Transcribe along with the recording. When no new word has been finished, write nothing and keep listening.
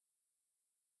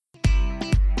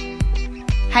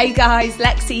Hey guys,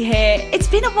 Lexi here. It's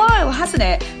been a while, hasn't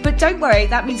it? But don't worry,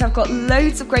 that means I've got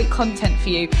loads of great content for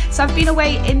you. So I've been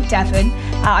away in Devon.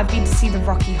 I've been to see the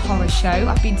Rocky Horror Show.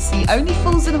 I've been to see Only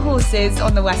Fools and Horses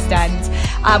on the West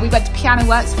End. We went to Piano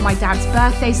Works for my dad's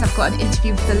birthday, so I've got an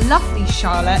interview with the lovely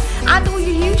Charlotte and all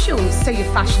your usuals. So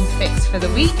your fashion fix for the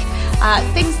week,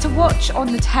 things to watch on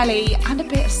the telly, and a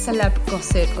bit of celeb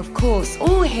gossip, of course.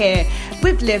 All here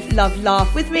with Live, Love,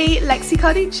 Laugh with me, Lexi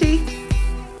Carducci.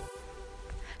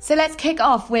 So let's kick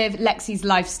off with Lexi's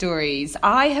life stories.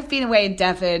 I have been away in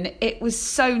Devon. It was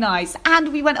so nice.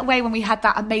 And we went away when we had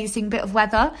that amazing bit of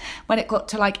weather, when it got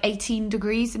to like 18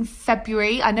 degrees in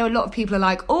February. I know a lot of people are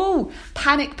like, oh,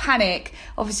 panic, panic.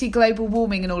 Obviously global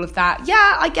warming and all of that.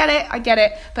 Yeah, I get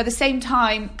it. But at the same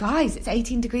time, guys, it's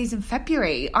 18 degrees in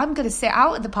February. I'm going to sit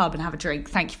out at the pub and have a drink.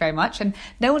 Thank you very much. And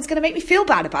no one's going to make me feel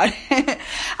bad about it.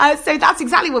 So that's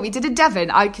exactly what we did in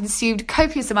Devon. I consumed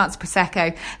copious amounts of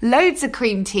Prosecco, loads of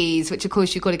cream teas, which of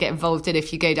course you've got to get involved in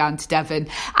if you go down to Devon.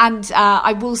 And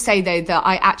I will say though that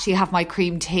I actually have my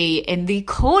cream tea in the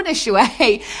Cornish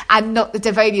way and not the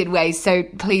Devonian way, so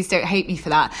please don't hate me for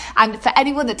that. And for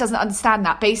anyone that doesn't understand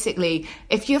that, basically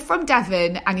if you're from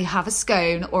Devon and you have a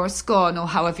scone or a scone or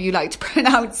however you like to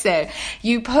pronounce it,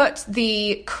 you put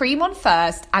the cream on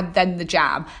first and then the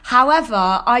jam. However,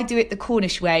 I do it the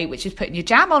Cornish way, which is putting your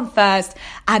jam on first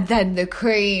and then the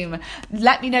cream.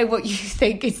 Let me know what you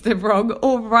think is the wrong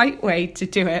or right way to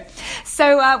do it.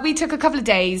 So we took a couple of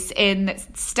days in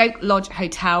Stoke Lodge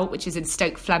Hotel, which is in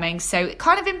Stoke Fleming, so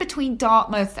kind of in between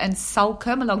Dartmouth and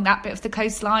Salcombe, along that bit of the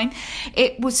coastline.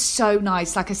 It was so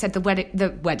nice. Like I said, the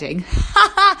wedding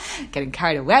getting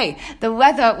carried away. The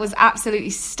weather was absolutely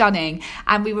stunning,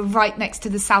 and we were right next to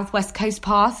the Southwest Coast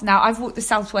Path. Now, I've walked the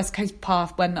Southwest Coast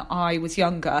Path when I was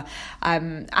younger,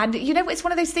 and you know, it's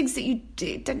one of those things that you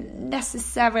didn't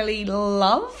necessarily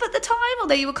love at the time,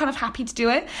 although you were kind of happy to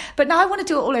do it. But now I want to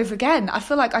do it all over again. I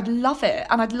feel like I'd love it,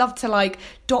 and I'd love to like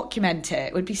document it.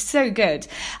 It would be so good.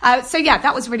 So yeah,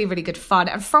 that was really, really good fun.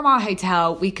 And from our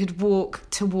hotel, we could walk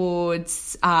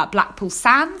towards Blackpool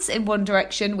Sands in one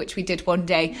direction, which we did one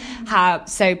day,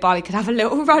 so Barley could have a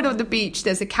little run on the beach.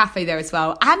 There's a cafe there as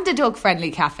well, and a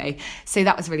dog-friendly cafe. So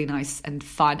that was really nice and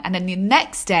fun. And then the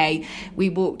next day, we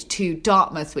walked to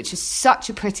Dartmouth, which is such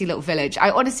a pretty little village.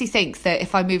 I honestly think that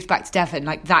if I moved back to Devon,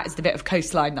 like that is the bit of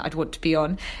coastline that I'd want to be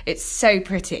on. It's so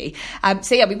pretty.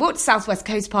 So yeah, we walked to Southwest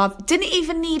Coast Path. Didn't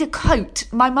even need a coat.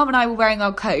 My mum and I were wearing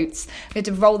our coats. We had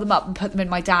to roll them up and put them in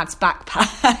my dad's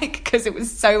backpack because it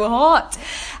was so hot.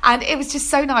 And it was just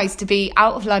so nice to be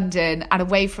out of London and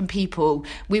away from people.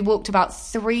 We walked about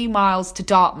 3 miles to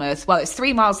Dartmouth. Well, it's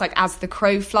 3 miles like as the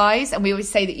crow flies. And we always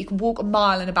say that you can walk a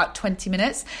mile in about 20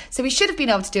 minutes. So we should have been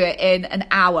able to do it in an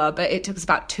hour, but it took us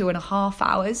about 2.5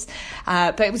 hours.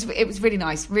 But it was really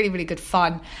nice, really, really good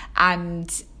fun.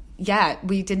 And yeah,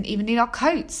 we didn't even need our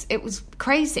coats. It was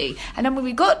crazy. And then when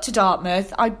we got to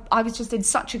Dartmouth, I was just in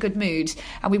such a good mood.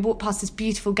 And we walked past this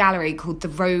beautiful gallery called I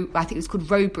think it was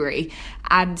called Roebury.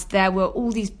 And there were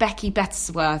all these Becky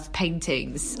Bettsworth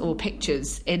paintings or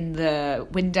pictures in the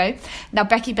window. Now,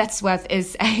 Becky Bettsworth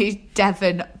is a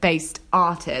Devon-based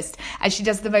artist, and she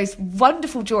does the most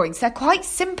wonderful drawings. They're quite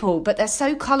simple, but they're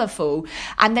so colourful.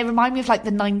 And they remind me of like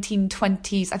the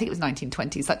 1920s. I think it was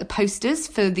 1920s, like the posters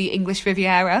for the English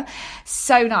Riviera.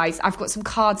 So nice. I've got some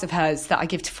cards of hers that I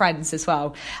give to friends as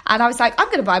well. And I was like, I'm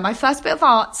going to buy my first bit of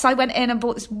art. So I went in and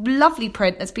bought this lovely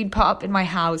print that's been put up in my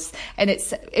house, and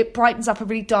it brightens up a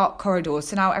really dark corridor.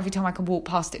 So now every time I can walk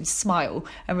past it and smile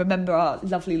and remember our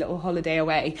lovely little holiday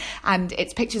away. And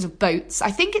it's pictures of boats.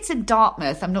 I think it's in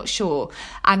Dartmouth, I'm not sure.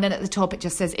 And then at the top it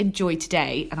just says enjoy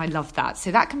today, and I love that. So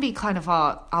that can be kind of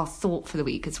our thought for the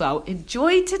week as well.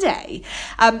 Enjoy today.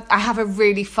 I have a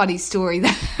really funny story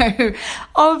though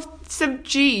of some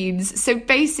jeans. So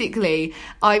basically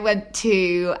I went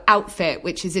to Outfit,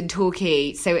 which is in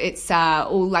Torquay. So it's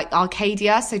all like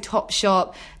Arcadia, so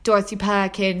Topshop, Dorothy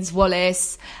Perkins,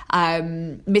 Wallace,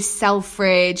 Miss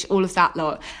Selfridge, all of that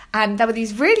lot. And there were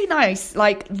these really nice,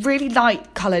 like really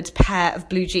light coloured pair of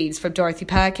blue jeans from Dorothy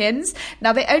Perkins.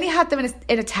 Now they only had them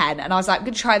in a 10, and I was like, I'm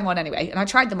going to try them on anyway. And I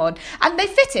tried them on, and they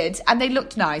fitted and they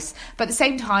looked nice. But at the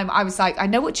same time, I was like, I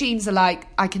know what jeans are like.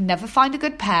 I can never find a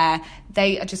good pair.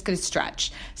 They are just going to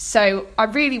stretch. So I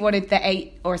really wanted the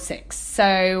 8 or a 6.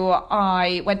 So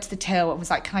I went to the till and was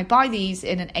like, can I buy these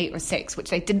in an 8 or 6, which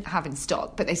they didn't have in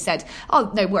stock, but they said,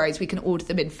 oh, no worries, we can order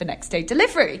them in for next day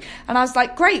delivery. And I was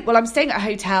like, great, well, I'm staying at a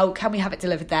hotel, can we have it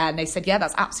delivered there? And they said, yeah,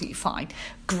 that's absolutely fine.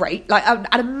 Great. Like, and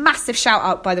a massive shout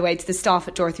out, by the way, to the staff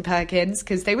at Dorothy Perkins,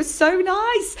 because they were so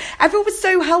nice. Everyone was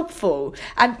so helpful.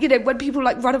 And, you know, when people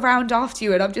like run around after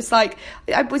you, and I'm just like,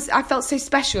 I felt so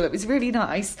special. It was really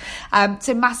nice.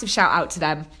 So massive shout out to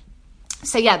them.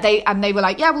 So yeah, they were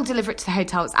like, yeah, we'll deliver it to the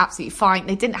hotel. It's absolutely fine.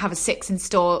 They didn't have a 6 in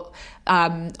store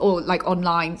or like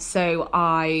online. So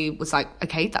I was like,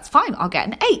 okay, that's fine. I'll get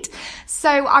an 8. So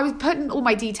I was putting all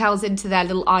my details into their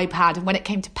little iPad. And when it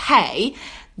came to pay,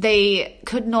 they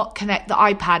could not connect the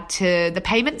iPad to the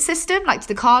payment system, like to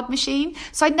the card machine.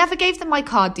 So I never gave them my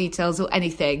card details or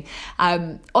anything.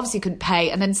 Obviously couldn't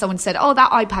pay. And then someone said, oh, that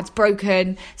iPad's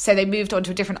broken. So they moved on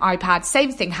to a different iPad.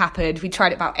 Same thing happened. We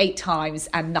tried it about 8 times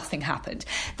and nothing happened.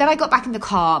 Then I got back in the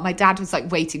car. My dad was like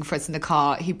waiting for us in the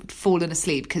car. He'd fallen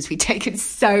asleep because we'd taken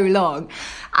so long.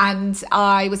 And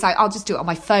I was like, I'll just do it on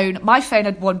my phone. My phone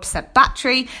had 1%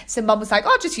 battery. So mum was like, oh,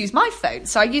 I'll just use my phone.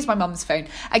 So I used my mum's phone.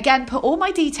 Again, put all my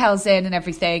details in and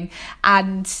everything,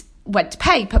 and went to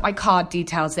pay, put my card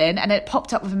details in, and it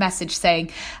popped up with a message saying,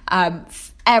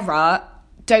 error,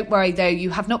 don't worry though, you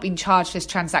have not been charged this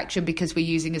transaction because we're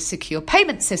using a secure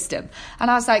payment system.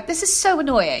 And I was like, this is so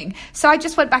annoying. So I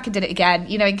just went back and did it again,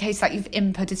 you know, in case like you've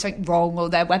inputted something wrong or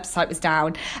their website was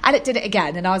down, and it did it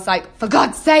again. And I was like, for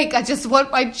God's sake, I just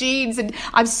want my jeans. And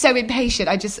I'm so impatient.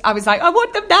 I was like, I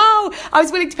want them now. I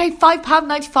was willing to pay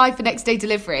 £5.95 for next day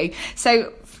delivery.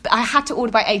 So I had to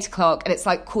order by 8 o'clock, and it's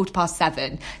like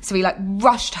 7:15. So we like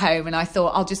rushed home, and I thought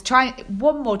I'll just try it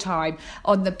one more time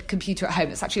on the computer at home.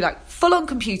 It's actually like full on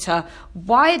computer,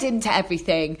 wired into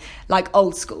everything, like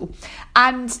old school.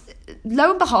 And lo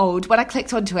and behold, when I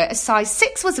clicked onto it, a size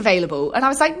 6 was available. And I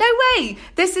was like, no way,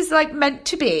 this is like meant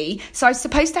to be. So I was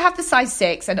supposed to have the size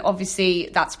 6, and obviously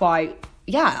that's why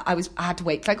I had to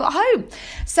wait till I got home.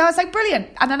 So I was like, brilliant.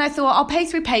 And then I thought I'll pay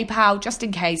through PayPal just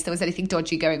in case there was anything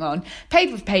dodgy going on.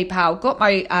 Paid with PayPal, got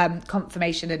my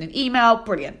confirmation in an email.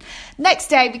 Brilliant. Next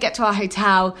day we get to our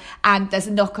hotel and there's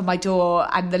a knock on my door,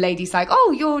 and the lady's like,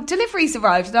 oh, your delivery's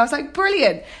arrived. And I was like,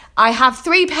 brilliant. I have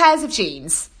 3 pairs of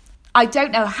jeans. I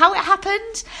don't know how it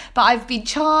happened, but I've been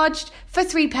charged for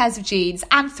 3 pairs of jeans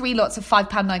and 3 lots of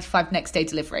 £5.95 next day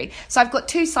delivery. So I've got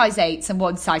 2 size 8s and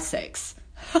 1 size 6.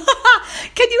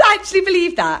 Can you actually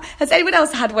believe that? Has anyone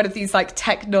else had one of these like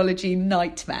technology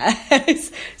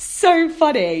nightmares? So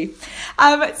funny.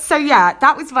 So yeah,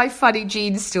 that was my funny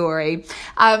jeans story.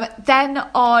 Then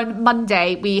on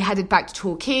Monday we headed back to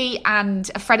Torquay, and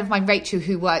a friend of mine, Rachel,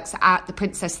 who works at the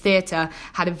Princess Theatre,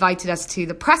 had invited us to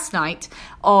the press night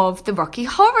of the Rocky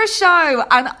Horror Show,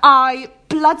 and I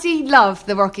bloody love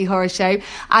the Rocky Horror Show,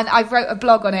 and I wrote a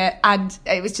blog on it, and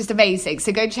it was just amazing.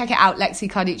 So go and check it out,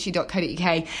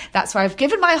 lexicarducci.co.uk. That's where I've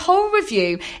given my whole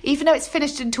review. Even though it's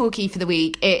finished in Torquay for the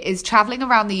week, it is travelling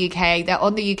around the UK. They're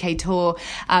on the UK tour.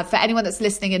 For anyone that's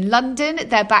listening in London,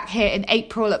 they're back here in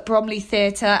April at Bromley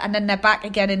Theatre, and then they're back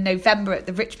again in November at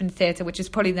the Richmond Theatre, which is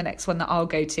probably the next one that I'll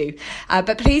go to.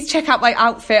 But please check out my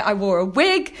outfit. I wore a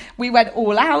wig. We went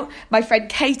all out. My friend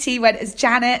Katie went as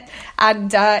Janet,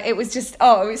 and it was just,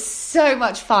 it was so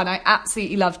much fun. I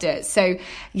absolutely loved it. So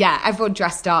yeah, everyone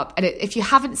dressed up. And if you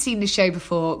haven't seen the show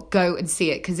before, go and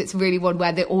see it, because it's really one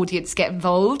where the audience get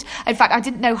involved. In fact, I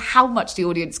didn't know how much the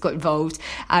audience got involved.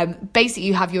 Basically,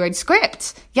 you have your own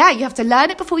script. Yeah, you have to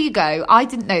learn it before you go. I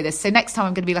didn't know this. So next time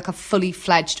I'm going to be like a fully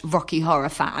fledged Rocky Horror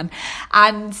fan.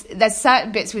 And there's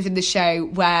certain bits within the show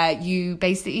where you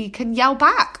basically can yell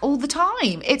back all the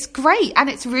time. It's great. And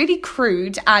it's really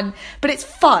crude, but it's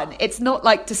fun. It's not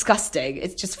like disgusting.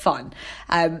 It's just fun.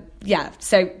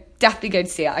 So definitely go to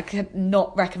see it. I could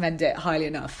not recommend it highly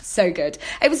enough. So good.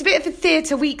 It was a bit of a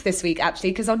theatre week this week,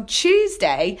 actually, because on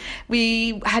Tuesday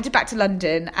we headed back to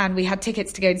London and we had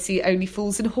tickets to go and see Only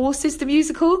Fools and Horses, the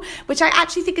musical, which I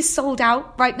actually think is sold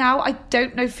out right now. I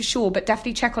don't know for sure, but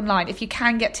definitely check online. If you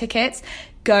can get tickets,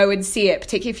 go and see it,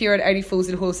 particularly if you're an Only Fools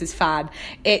and Horses fan.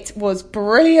 It was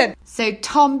brilliant. So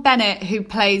Tom Bennett, who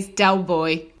plays Del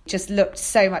Boy, just looked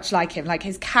so much like him. Like,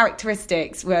 his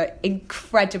characteristics were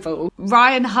incredible.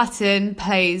 Ryan Hutton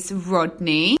plays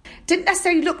Rodney. Didn't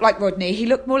necessarily look like Rodney. He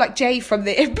looked more like Jay from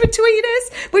The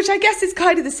Inbetweeners, which I guess is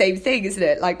kind of the same thing, isn't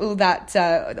it? Like all that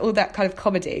kind of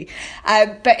comedy.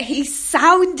 But he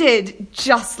sounded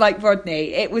just like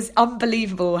Rodney. It was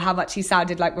unbelievable how much he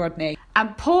sounded like Rodney.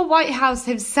 And Paul Whitehouse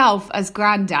himself as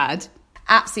Grandad.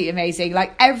 absolutely amazing.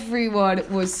 Like, everyone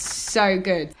was so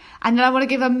good. And then I want to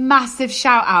give a massive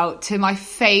shout out to my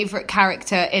favourite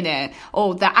character in it,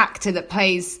 or the actor that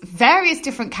plays various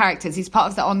different characters. He's part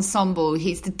of the ensemble.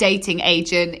 He's the dating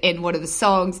agent in one of the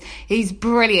songs. He's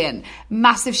brilliant.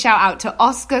 Massive shout out to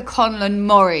Oscar Conlon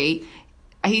Murray.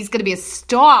 He's going to be a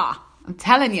star, I'm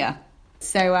telling you.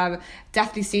 So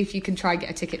definitely see if you can try and get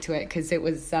a ticket to it, because it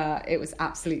was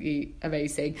absolutely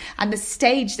amazing. And the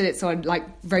stage that it's on like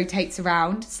rotates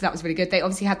around, so that was really good. They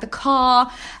obviously had the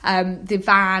car, the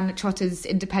van, Trotter's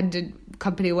Independent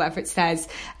Company or whatever it says.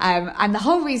 And the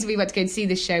whole reason we went to go and see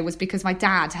this show was because my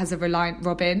dad has a Reliant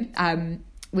Robin,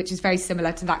 which is very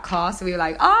similar to that car. So we were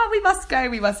like, we must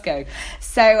go.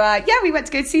 So we went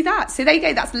to go see that. So there you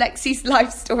go. That's Lexi's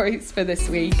life stories for this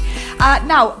week.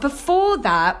 Now, before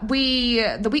that,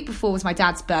 the week before was my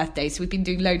dad's birthday. So we've been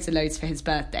doing loads and loads for his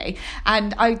birthday.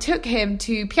 And I took him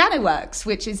to Piano Works,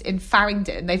 which is in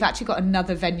Farringdon. They've actually got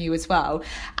another venue as well.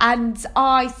 And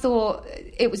I thought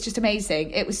it was just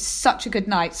amazing. It was such a good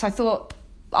night. So I thought,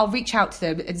 I'll reach out to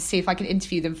them and see if I can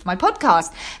interview them for my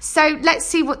podcast. So let's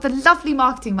see what the lovely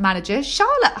marketing manager,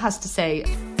 Charlotte, has to say.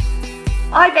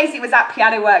 I basically was at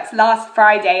Piano Works last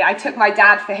Friday. I took my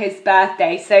dad for his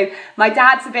birthday. So my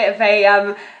dad's a bit of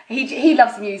a... He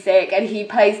loves music, and he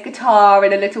plays guitar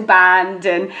in a little band,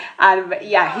 and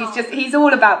he's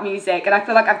all about music, and I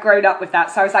feel like I've grown up with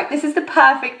that. So I was like, this is the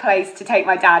perfect place to take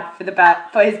my dad for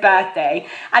his birthday,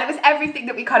 and it was everything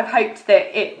that we kind of hoped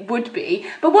that it would be.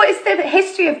 But what is the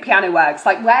history of Piano Works?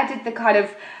 Like, where did the kind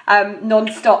of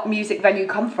non-stop music venue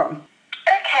come from?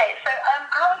 Okay, so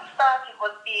how it started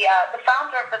was the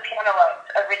founder of the Piano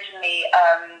Works originally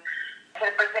to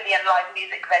the Brazilian live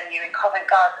music venue in Covent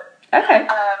Garden. Okay.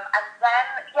 And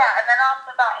then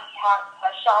after that he had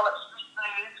Charlotte Street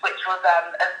Blues, which was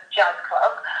a jazz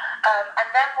club. And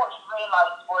then what he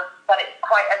realised was that it's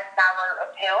quite a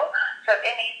narrow appeal. So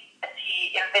in his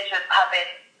he envisioned having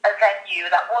a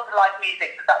venue that was live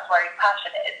music, because that's where his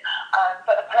passion is,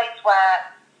 but a place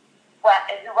where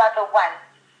whoever went,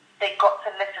 they got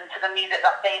to listen to the music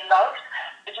that they loved.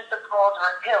 It's just a broader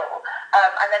appeal.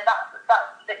 And then that's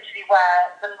literally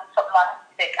where the non-stop live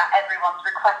music at everyone's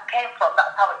request came from.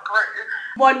 That's how it grew.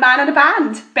 One man and a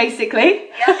band,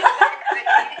 basically. Yeah, exactly.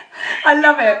 I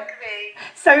love it. Exactly.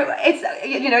 So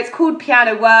it's called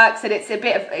Piano Works, and it's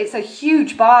a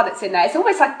huge bar that's in there. It's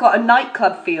almost like got a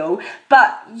nightclub feel,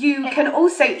 but you can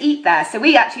also eat there. So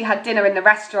we actually had dinner in the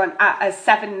restaurant at a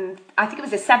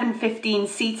 7:15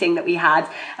 seating that we had,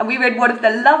 and we were in one of the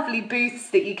lovely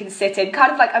booths that you can sit in,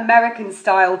 kind of like American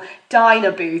style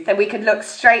diner booth, and we could look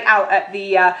straight out at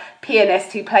the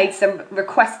pianist who played some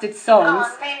requested songs,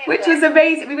 which was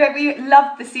amazing. We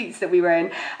loved the seats that we were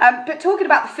in. But talking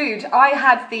about the food, I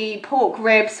had the pork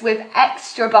ribs with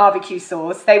extra barbecue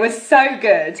sauce. They were so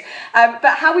good.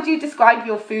 But how would you describe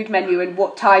your food menu, and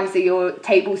what times are your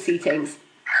table seatings?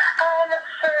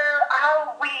 So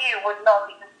how we would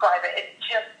normally describe it, it's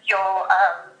just your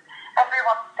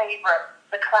everyone's favourite,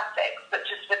 the classics, but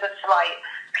just with a slight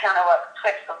Piano Works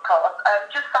twist, of course.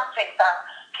 Just something that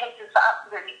caters for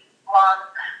absolutely everyone.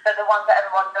 They're the ones that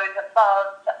everyone knows and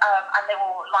loves, and they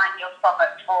will line your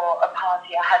stomach for a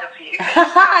party ahead of you.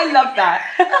 I love that.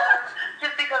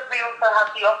 Just because we also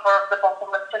have the offer of the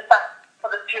bottomless prosecco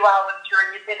for the 2 hours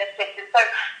during your dinner sitting. So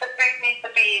the food needs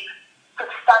to be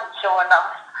substantial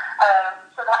enough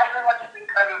so that everyone doesn't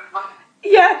go.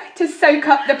 Yeah, to soak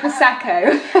up the prosecco.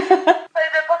 So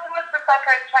the bottomless prosecco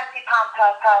is £20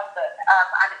 per person,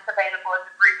 and it's available as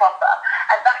a group offer.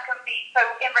 And that can be, so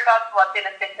in regards to our dinner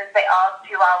sittings, they are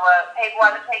 2 hour table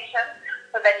allocations.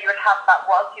 So then you would have that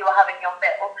whilst you were having your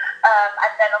meal.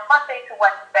 And then on Monday to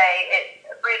Wednesday, it's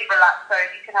really relaxed, so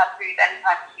you can have food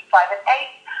anytime between 5 and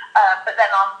 8. But then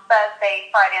on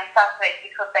Thursday, Friday and Saturday,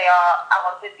 because they are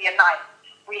our busier nights,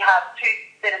 we have 2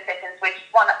 dinner sittings, which is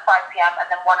one at 5 p.m. and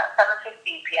then one at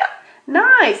 7:15 p.m.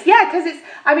 Nice, yeah, because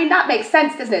that makes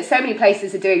sense, doesn't it? So many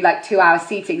places are doing like 2 hour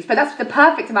seatings, but that's the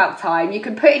perfect amount of time. You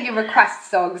can put in your request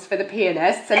songs for the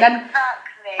pianists, and then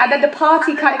the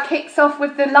party kind of kicks off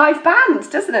with the live band,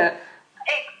 doesn't it?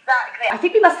 Exactly. I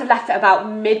think we must have left at about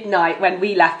midnight when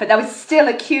we left, but there was still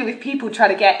a queue with people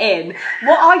trying to get in.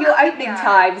 What are your opening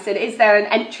times, and is there an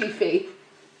entry fee?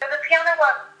 So the Piano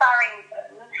Works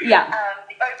Farringdon,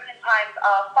 the opening times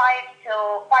are 5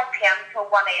 p.m. till 1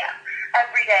 a.m.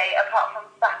 every day, apart from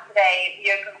Saturday.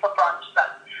 We open for brunch,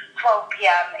 that's 12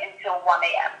 p.m. until 1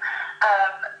 a.m.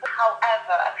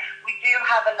 However, we do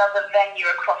have another venue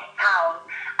across town,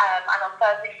 and on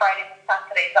Thursday, Fridays and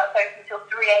Saturdays, that's open till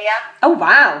 3 a.m. Oh,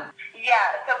 wow.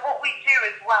 Yeah, so what we do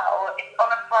as well is on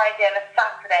a Friday and a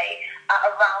Saturday at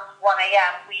around 1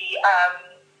 a.m. we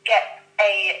get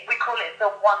we call it the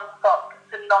one-stop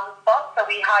to non-stop. So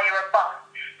we hire a bus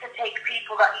to take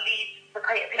people that leave the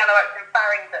Piano Works in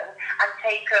Farringdon and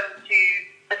take them to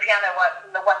the Piano Works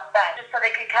in the West End, just so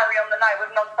they can carry on the night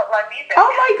with non-stop live music. Oh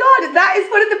my God, that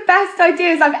is one of the best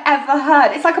ideas I've ever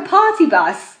heard. It's like a party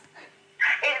bus.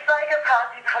 It's like a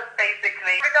party bus,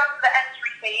 basically. In regards to the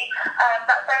entry fee,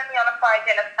 that's only on a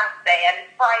Friday and a Saturday, and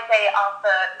it's Friday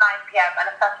after 9 p.m. and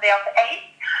a Saturday after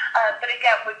 8. But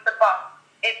again, with the bus,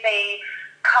 if they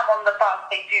come on the bus,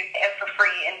 they do get in for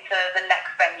free into the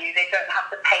next venue. They don't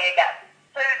have to pay again.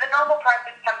 So the normal price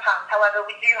is £10. However,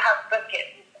 we do have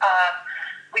bookings.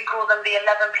 We call them the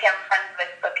 11 p.m. friends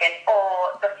list booking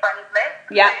or the friends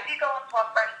list. Yeah. So if you go onto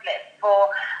our friends list for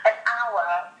an hour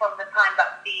from the time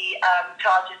that the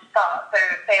charges start, so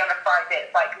say on a Friday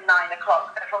it's like 9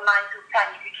 o'clock, so from 9 till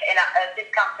 10 you can get in at a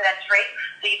discounted entry,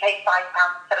 so you pay £5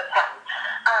 instead of 10.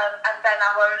 And then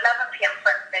our 11 p.m.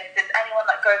 friends list is anyone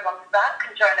that goes onto that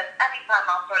can join us anytime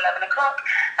after 11 o'clock.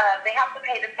 They have to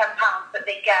pay the £10, but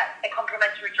they get a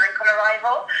complimentary drink on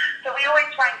arrival. So we always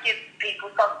try and give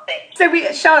people something. So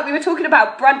Charlotte, we were talking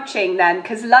about brunching then,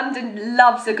 because London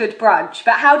loves a good brunch.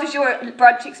 But how does your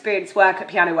brunch experience work at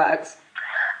Piano Works?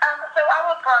 So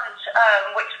our brunch,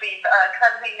 which we've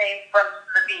cleverly named Brunch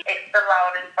to the Beat, it's the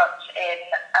loudest brunch in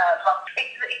London.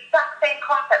 It's the exact same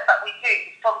concept that we do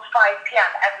from 5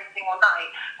 p.m. every single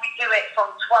night. We do it from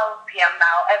 12 p.m.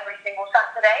 now every single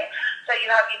Saturday. So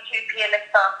you have your 2 pianists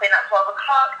starting at 12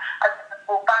 o'clock, and then the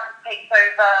full band takes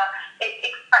over. It's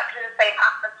exactly the same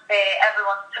atmosphere.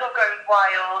 Everyone still goes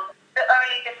wild. The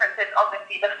only difference is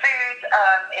obviously the food.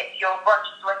 It's your brunch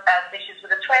dishes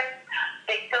with a twist.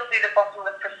 They still do the bottle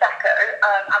with Prosecco,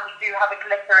 and we do have a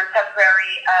glitter and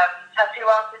temporary tattoo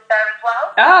artist there as well.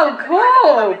 Oh,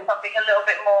 cool. It's something a little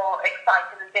bit more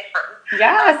exciting and different.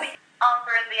 Yes. Arms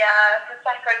are in the air,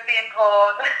 Prosecco's being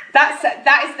poured.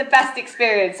 That is the best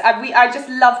experience. I just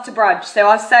love to brunch, so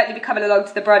I'll certainly be coming along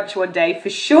to the brunch one day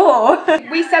for sure.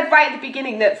 We said right at the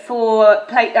beginning that for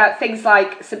things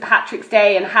like St. Patrick's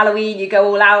Day and Halloween, you go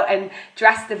all out and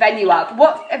dress the venue up.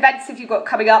 What events have you got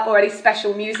coming up, or any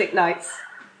special music nights?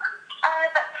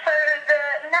 So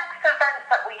the next events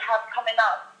that we have coming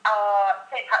up are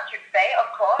St. Patrick's Day, of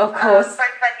course. Of course.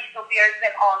 Both venues will be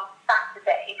open on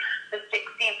Saturday, the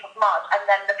 16th of March, and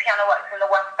then the Piano Works in the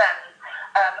West End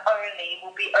only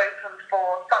will be open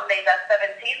for Sunday the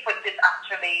 17th, which is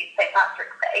actually St.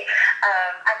 Patrick's Day.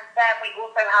 And then we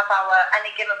also have our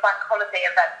Any Given Bank Holiday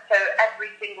event. So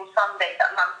every single Sunday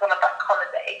that lands on a bank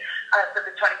holiday, so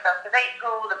the 21st of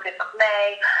April, the 5th of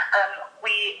May,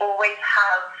 we always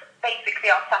have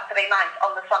basically our Saturday night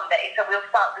on the Sunday. So we'll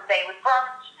start the day with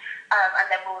brunch, and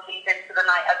then we'll lead into the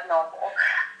night as normal.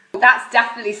 That's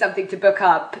definitely something to book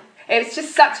up. It's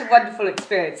just such a wonderful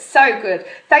experience. So good.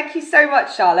 Thank you so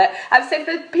much, Charlotte. So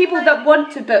for people that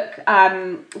want to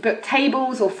book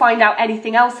tables or find out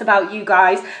anything else about you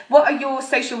guys, what are your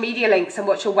social media links and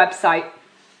what's your website?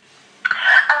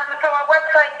 So our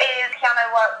website is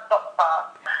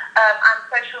pianoworks.bar, and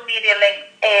social media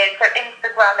links is, so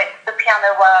Instagram it's the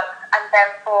Piano Works, and then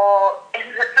for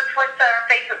the Twitter and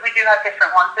Facebook we do have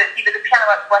different ones, so it's either the Piano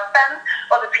Works West End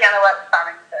or the Piano Works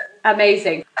Farringdon.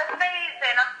 Amazing.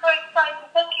 Amazing, I'm so excited,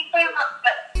 thank you so much.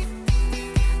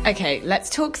 Okay,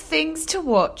 let's talk things to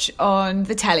watch on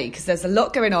the telly, because there's a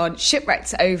lot going on.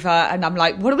 Shipwreck's over and I'm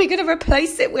like, what are we going to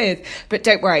replace it with? But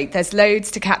don't worry, there's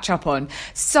loads to catch up on.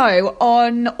 So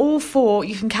on All 4,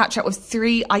 you can catch up with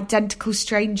 3 identical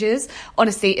strangers.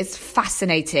 Honestly, it's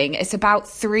fascinating. It's about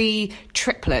 3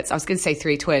 triplets. I was going to say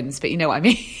 3 twins, but you know what I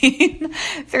mean.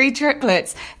 3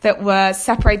 triplets that were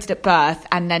separated at birth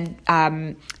and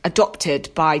then adopted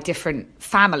by different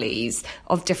families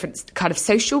of different kind of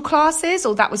social classes,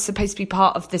 or that was supposed to be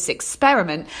part of this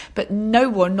experiment, but no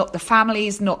one, not the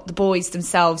families, not the boys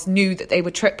themselves, knew that they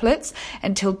were triplets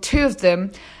until 2 of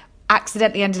them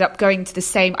accidentally ended up going to the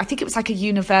same, I think it was like a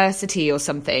university or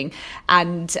something,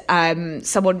 and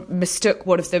someone mistook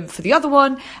one of them for the other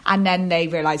one, and then they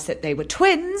realised that they were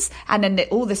twins, and then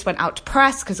all this went out to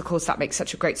press, because of course that makes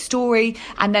such a great story,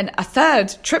 and then a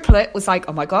third triplet was like,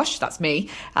 oh my gosh, that's me.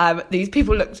 These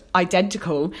people looked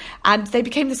identical, and they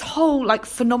became this whole like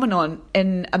phenomenon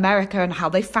in America and how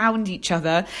they found each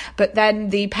other. But then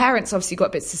the parents obviously got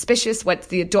a bit suspicious, went to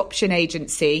the adoption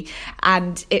agency,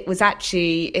 and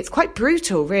it's quite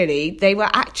brutal, really. They were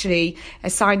actually a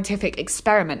scientific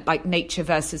experiment, like nature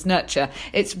versus nurture.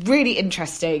 It's really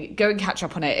interesting. Go and catch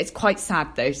up on it. It's quite sad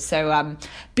though, so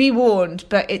be warned,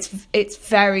 but it's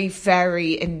very,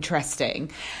 very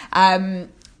interesting.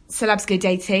 Celebs Go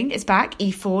Dating is back,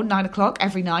 E4, 9 o'clock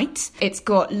every night. It's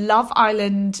got Love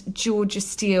Island, Georgia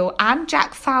Steele and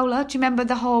Jack Fowler. Do you remember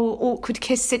the whole awkward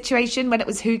kiss situation when it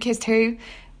was who kissed who?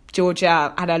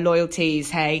 Georgia and her loyalties,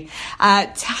 hey.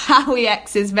 Towie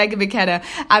X's Megan McKenna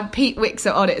and Pete Wicks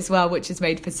are on it as well, which has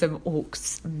made for some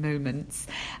orcs moments.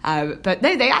 But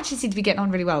no, they actually seem to be getting on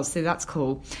really well, so that's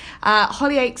cool.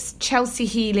 Hollyoaks, Chelsea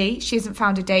Healy, she hasn't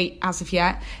found a date as of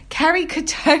yet. Kerry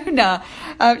Katona,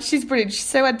 she's brilliant, she's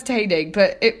so entertaining,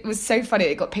 but it was so funny,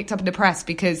 it got picked up in the press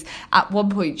because at one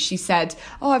point she said,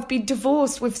 I've been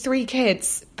divorced with 3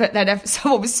 kids, but then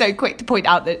someone was so quick to point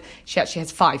out that she actually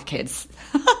has 5 kids.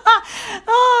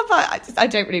 But I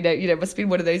don't really know, it must have been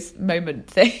one of those moment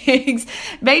things.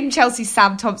 Maiden Chelsea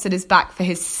Sam Thompson is back for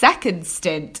his second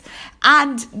stint,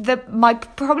 and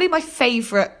probably my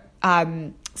favourite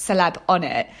celeb on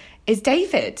it is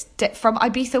David from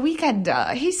Ibiza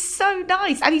Weekender. He's so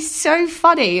nice and he's so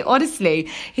funny, honestly.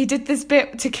 He did this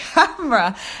bit to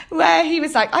camera where he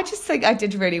was like, I just think I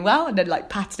did really well, and then like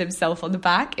patted himself on the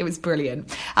back. It was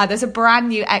brilliant. There's a brand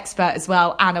new expert as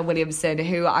well, Anna Williamson,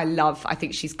 who I love. I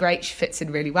think she's great. She fits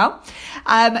in really well.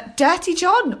 Dirty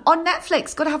John on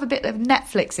Netflix. Got to have a bit of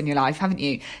Netflix in your life, haven't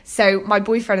you? So my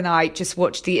boyfriend and I just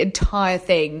watched the entire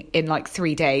thing in like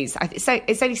 3 days. So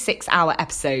it's only 6-hour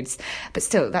episodes, but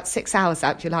still, that's 6 hours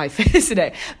out of your life, isn't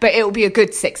it? But it'll be a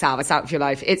good 6 hours out of your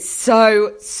life. It's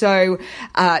so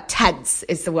tense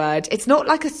is the word. It's not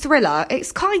like a thriller.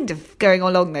 It's kind of going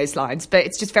along those lines, but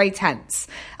it's just very tense.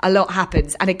 A lot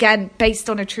happens. And again, based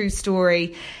on a true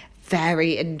story,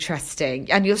 very interesting.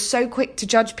 And you're so quick to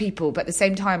judge people, but at the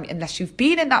same time, unless you've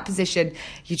been in that position,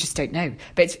 you just don't know.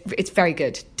 But it's very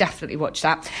good. Definitely watch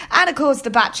that. And of course,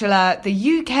 The Bachelor,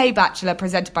 the UK Bachelor,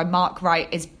 presented by Mark Wright,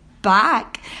 is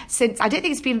back since, I don't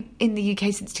think it's been in the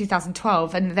UK since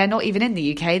 2012, and they're not even in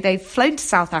the UK. They've flown to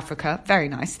South Africa. Very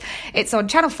nice. It's on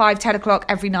Channel 5, 10 o'clock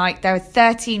every night. There are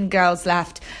 13 girls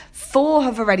left. 4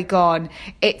 have already gone.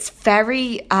 It's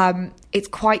very, it's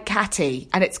quite catty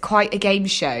and it's quite a game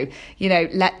show.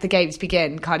 Let the games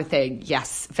begin kind of thing.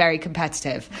 Yes, very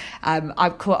competitive. I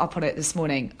caught up on it this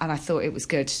morning and I thought it was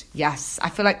good. Yes, I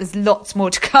feel like there's lots more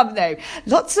to come though.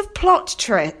 Lots of plot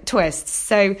twists.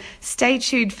 So stay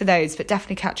tuned for those, but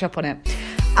definitely catch up on it.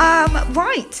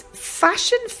 Right,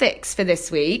 fashion fix for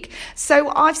this week. So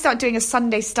I've started doing a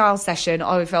Sunday style session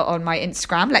over on my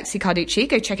Instagram, Lexi Carducci.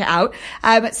 Go check it out.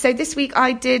 So this week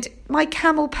I did my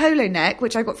camel polo neck,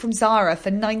 which I got from Zara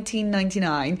for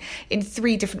 $19.99 in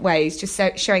 3 different ways, just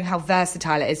showing how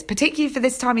versatile it is, particularly for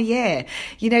this time of year.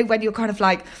 When you're kind of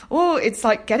like, it's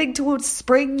like getting towards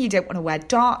spring. You don't want to wear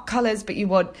dark colours, but you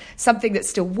want something that's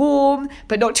still warm,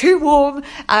 but not too warm.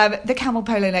 The camel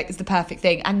polo neck is the perfect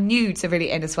thing. And nudes are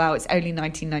really in as well. It's only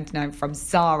 $19.99 from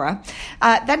Zara.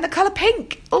 Then the colour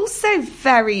pink, also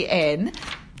very in.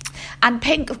 And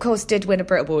Pink, of course, did win a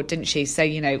Brit Award, didn't she? So,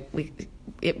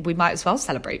 we might as well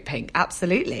celebrate Pink.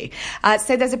 Absolutely.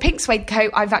 So there's a pink suede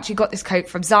coat. I've actually got this coat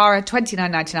from Zara,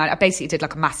 $29.99. I basically did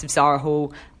like a massive Zara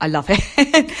haul. I love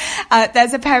it.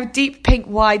 There's a pair of deep pink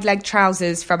wide leg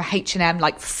trousers from H&M,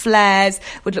 like flares.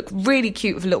 Would look really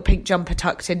cute with a little pink jumper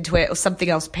tucked into it or something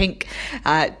else pink.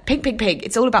 Pink.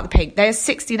 It's all about the pink. They are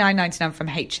 $69.99 from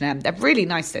H&M. They're really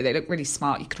nice though. They look really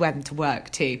smart. You could wear them to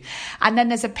work too. And then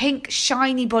there's a pink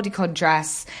shiny bodycon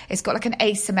dress. It's got like an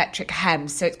asymmetric hem.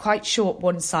 So it's quite short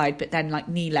one side, but then like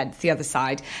knee length the other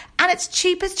side. And it's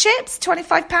cheap as chips,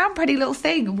 £25, pretty little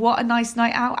thing. What a nice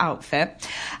night out outfit.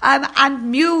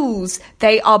 And mules,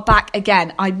 they are back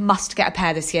again. I must get a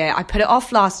pair this year. I put it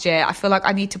off last year. I feel like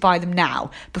I need to buy them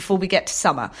now before we get to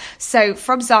summer. So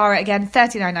from Zara, again,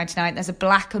 $39.99. There's a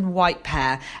black and white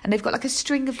pair, and they've got like a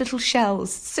string of little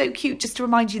shells. So cute, just to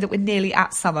remind you that we're nearly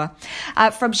at summer.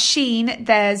 From Shein,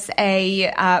 there's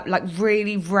a like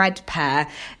really red pair.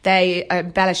 They are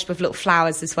embellished with little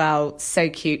flowers as well. So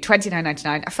cute.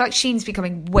 $29.99. I feel like Shein's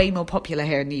becoming way more popular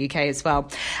here in the UK as well.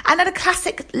 And then a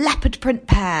classic leopard print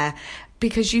pair,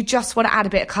 because you just want to add a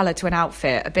bit of colour to an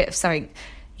outfit, a bit of something,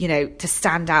 to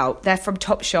stand out. They're from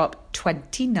Topshop,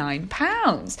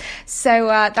 £29. So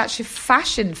that's your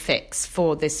fashion fix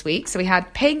for this week. So we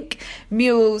had pink,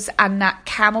 mules, and that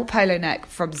camel polo neck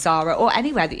from Zara, or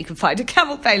anywhere that you can find a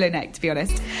camel polo neck, to be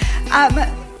honest.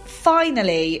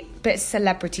 Finally, bit of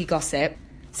celebrity gossip.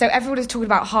 So everyone is talking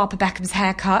about Harper Beckham's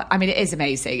haircut. I mean, it is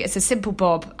amazing. It's a simple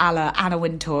bob a la Anna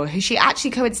Wintour, who she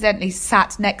actually coincidentally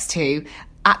sat next to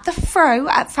at the Fro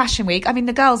at Fashion Week. I mean,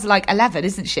 the girl's like 11,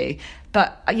 isn't she?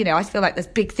 But, you know, I feel like there's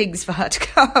big things for her to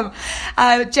come.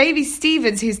 Jamie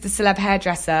Stevens, who's the celeb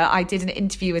hairdresser, I did an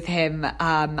interview with him.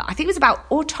 I think it was about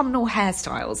autumnal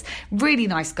hairstyles. Really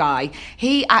nice guy.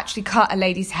 He actually cut a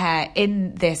lady's hair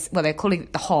in this, well, they're calling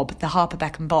it the Hob, the Harper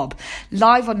Beckham Bob,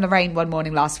 live on Lorraine one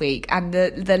morning last week. And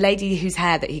the lady whose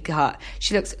hair that he cut,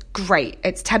 she looks great.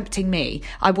 It's tempting me.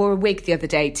 I wore a wig the other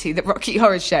day to the Rocky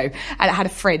Horror Show, and it had a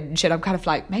fringe, and I'm kind of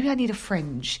like, maybe I need a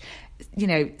fringe. You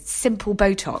know, simple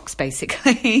Botox,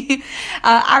 basically.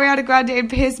 Ariana Grande and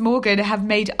Piers Morgan have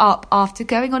made up after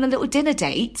going on a little dinner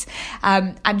date.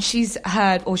 And she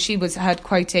quoted,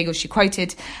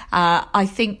 I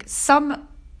think some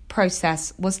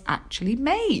process was actually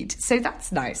made. So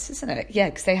that's nice, isn't it? Yeah,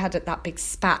 because they had that big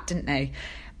spat, didn't they?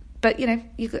 But, you know,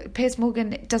 Piers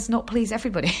Morgan does not please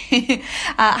everybody.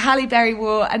 Halle Berry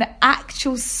wore an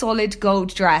actual solid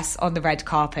gold dress on the red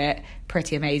carpet.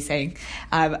 Pretty amazing.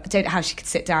 I don't know how she could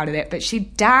sit down in it, but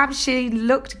she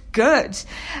looked good.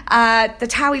 The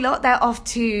Towie lot, they're off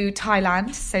to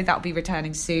Thailand, so that'll be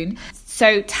returning soon.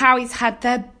 So Towie's had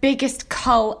their biggest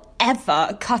cull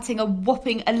ever, cutting a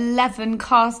whopping 11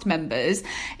 cast members,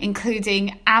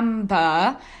 including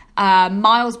Amber,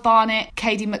 Miles Barnett,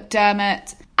 Katie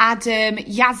McDermott, Adam,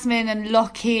 Yasmin and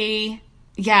Lockie.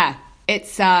 Yeah,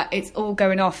 it's all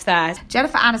going off there.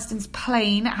 Jennifer Aniston's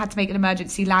plane had to make an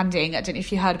emergency landing. I don't know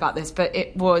if you heard about this, but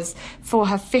it was for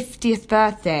her 50th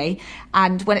birthday.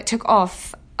 And when it took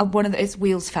off, one of its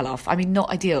wheels fell off. I mean, not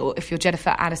ideal if you're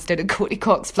Jennifer Aniston and Courtney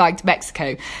Cox flying to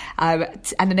Mexico. And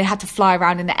then they had to fly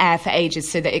around in the air for ages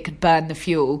so that it could burn the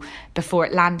fuel before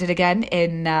it landed again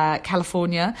in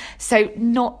California. So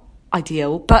not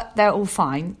ideal, but they're all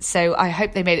fine. So I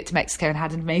hope they made it to Mexico and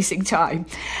had an amazing time.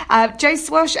 Joe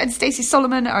Swash and Stacey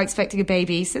Solomon are expecting a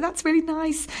baby, so that's really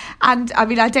nice. And I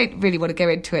mean, I don't really want to go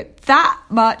into it that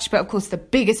much, but of course the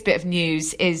biggest bit of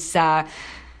news is the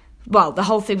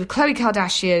whole thing with Khloe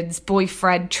Kardashian's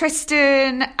boyfriend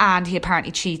Tristan, and he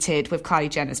apparently cheated with Kylie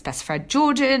Jenner's best friend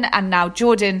Jordan. And now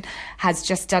Jordan has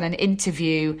just done an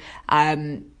interview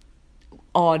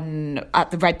at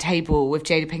the Red Table with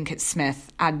Jada Pinkett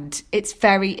Smith, and it's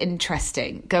very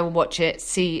interesting. Go and watch it,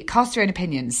 cast your own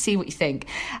opinions, see what you think.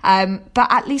 But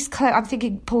at least Khloe, I'm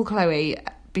thinking poor Khloe,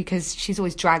 because she's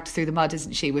always dragged through the mud,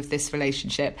 isn't she, with this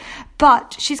relationship.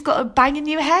 But she's got a banging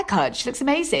new haircut. She looks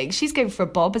amazing. She's going for a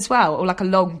bob as well, or like a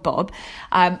long bob.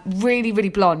 Really, really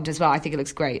blonde as well. I think it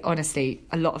looks great. Honestly,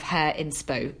 a lot of hair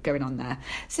inspo going on there.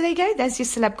 So there you go. There's your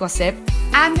celeb gossip.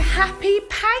 And happy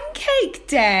Pancake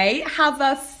Day. Have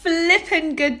a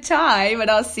flippin' good time,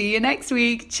 and I'll see you next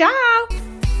week. Ciao.